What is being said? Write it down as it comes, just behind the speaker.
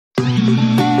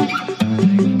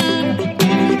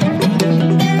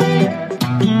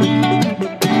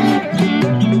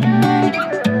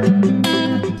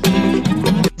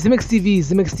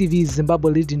XIMEX TV,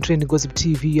 Zimbabwe leading trending gossip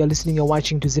TV. You are listening and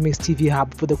watching to XIMEX TV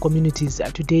Hub for the communities.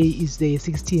 Today is the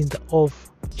 16th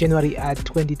of January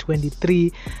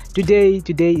 2023. Today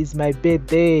is my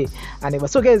birthday. And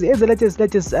so guys, here's the latest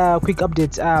quick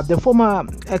updates. The former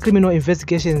criminal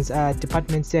investigations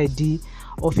department CID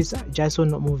officer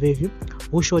Jason Muvhevhi,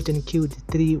 who shot and killed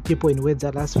 3 people in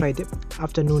Wedza last Friday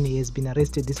afternoon, he has been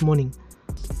arrested this morning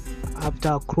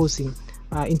after crossing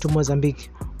into Mozambique.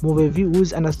 Muvhevhi, who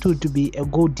is understood to be a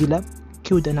gold dealer,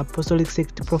 killed an apostolic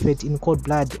sect prophet in cold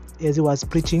blood as he was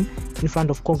preaching in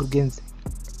front of congregants.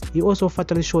 He also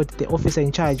fatally shot the officer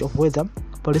in charge of Wedza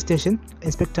police station,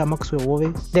 Inspector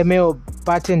Muvhevhi, the male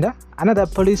bartender. Another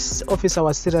police officer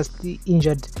was seriously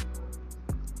injured.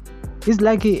 His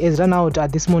lucky has run out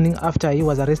this morning after he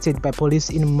was arrested by police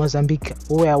in Mozambique,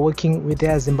 who were working with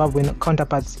their Zimbabwean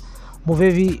counterparts.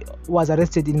 Muvhevhi was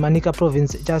arrested in Manica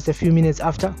province just a few minutes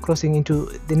after crossing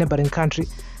into the neighboring country.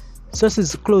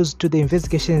 Sources close to the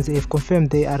investigations have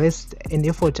confirmed the arrest and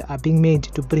efforts are being made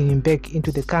to bring him back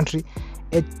into the country.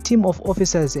 A team of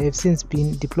officers have since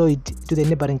been deployed to the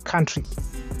neighboring country.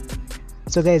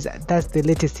 So guys, that's the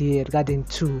latest here regarding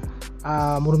to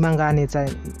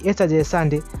yesterday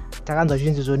Sunday takanzwa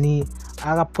zvinhu zvoni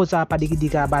akapotsa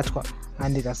padikidika abatwa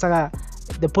and saka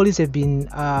the police have been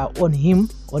on him,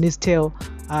 on his tail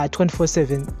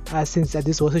 24/7 since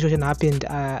this whole situation happened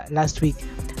last week.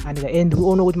 And we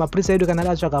all know kuti mapurisa edu kana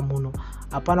atsvaka munhu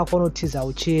hapana kunotiza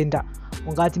uchienda,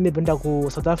 ungati maybe nda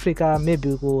ku South Africa,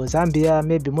 maybe ku Zambia,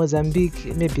 maybe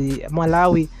Mozambique, maybe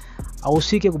Malawi,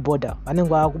 ausvike kuborder vanenge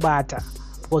vakubata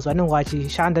because vanenge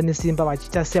vachishanda nesimba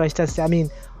vachiita sei, I mean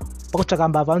vakutsvaka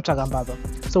mbavha.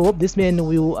 So hope this man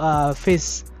will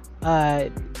face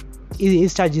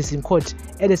his charges in court.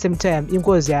 At the same time,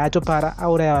 ingozi yatopara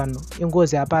auraya vanhu,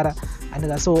 ingozi yapara,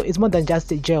 and so it's more than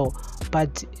just a jail,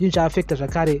 but inja affecta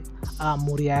zvakare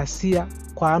mhuri yasiya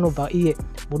kwaanobva iye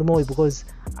murume because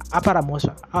apara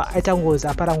mhosva, aita ngozi,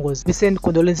 apara ngozi. We send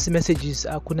condolence messages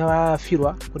kuna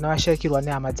vafirwa, kuna vashayikirwa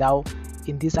nehama dzavo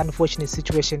in this unfortunate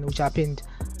situation which happened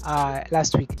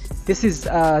last week. This is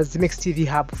XIMEX TV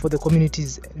Hub for the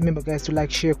communities. Remember guys to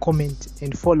like, share, comment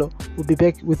and follow. We'll be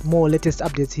back with more latest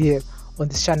updates here on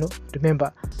this channel.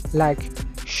 Remember, like,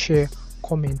 share,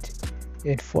 comment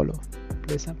and follow.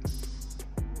 Bless up.